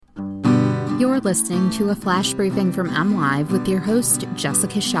You're listening to a flash briefing from MLive with your host,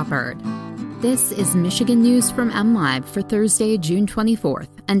 Jessica Shepard. This is Michigan News from MLive for Thursday, June 24th,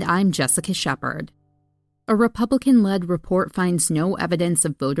 and I'm Jessica Shepard. A Republican-led report finds no evidence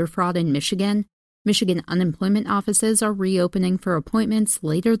of voter fraud in Michigan. Michigan unemployment offices are reopening for appointments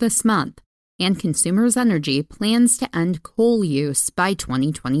later this month, and Consumers Energy plans to end coal use by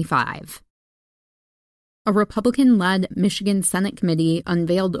 2025. A Republican-led Michigan Senate committee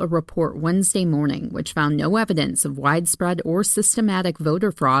unveiled a report Wednesday morning which found no evidence of widespread or systematic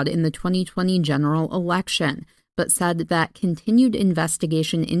voter fraud in the 2020 general election, but said that continued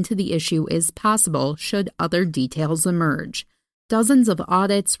investigation into the issue is possible should other details emerge. Dozens of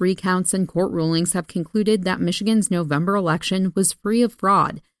audits, recounts, and court rulings have concluded that Michigan's November election was free of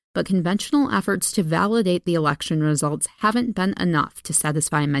fraud, but conventional efforts to validate the election results haven't been enough to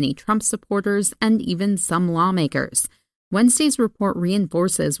satisfy many Trump supporters and even some lawmakers. Wednesday's report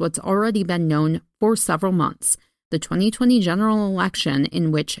reinforces what's already been known for several months. The 2020 general election, in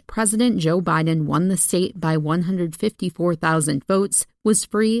which President Joe Biden won the state by 154,000 votes, was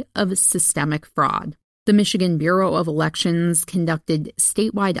free of systemic fraud. The Michigan Bureau of Elections conducted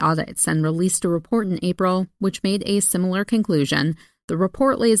statewide audits and released a report in April, which made a similar conclusion. The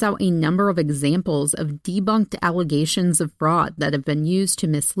report lays out a number of examples of debunked allegations of fraud that have been used to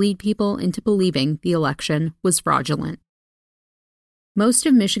mislead people into believing the election was fraudulent. Most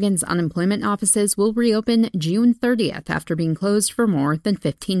of Michigan's unemployment offices will reopen June 30th after being closed for more than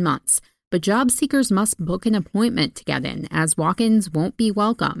 15 months. But job seekers must book an appointment to get in, as walk-ins won't be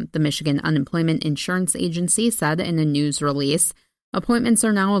welcome, the Michigan Unemployment Insurance Agency said in a news release. Appointments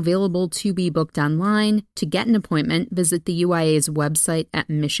are now available to be booked online. To get an appointment, visit the UIA's website at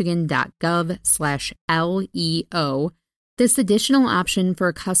michigan.gov/LEO. This additional option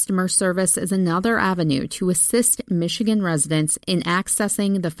for customer service is another avenue to assist Michigan residents in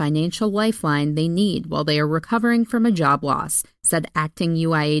accessing the financial lifeline they need while they are recovering from a job loss, said Acting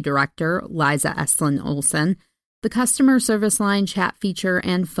UIA Director Liza Estlin-Olsen. The customer service line, chat feature,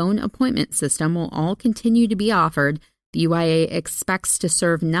 and phone appointment system will all continue to be offered. The UIA expects to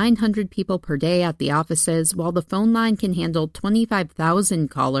serve 900 people per day at the offices, while the phone line can handle 25,000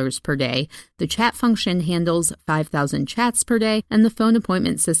 callers per day. The chat function handles 5,000 chats per day, and the phone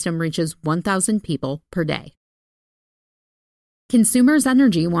appointment system reaches 1,000 people per day. Consumers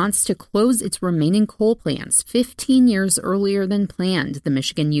Energy wants to close its remaining coal plants 15 years earlier than planned, the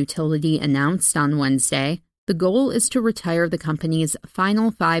Michigan utility announced on Wednesday. The goal is to retire the company's final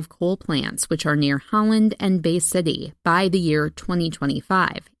 5 coal plants, which are near Holland and Bay City, by the year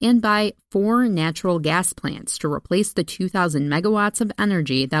 2025, and buy 4 natural gas plants to replace the 2,000 megawatts of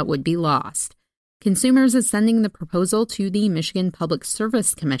energy that would be lost. Consumers is sending the proposal to the Michigan Public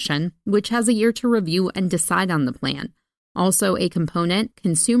Service Commission, which has a year to review and decide on the plan. Also a component,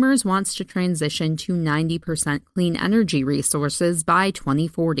 Consumers wants to transition to 90% clean energy resources by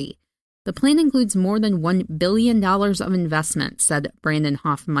 2040. The plan includes more than $1 billion of investment, said Brandon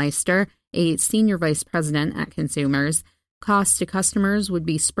Hoffmeister, a senior vice president at Consumers. Costs to customers would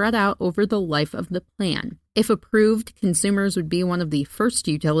be spread out over the life of the plan. If approved, Consumers would be one of the first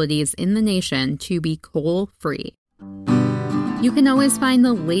utilities in the nation to be coal-free. You can always find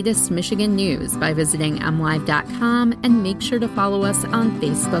the latest Michigan news by visiting mlive.com, and make sure to follow us on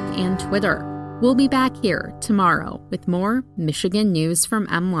Facebook and Twitter. We'll be back here tomorrow with more Michigan news from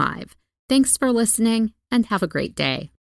MLive. Thanks for listening, and have a great day.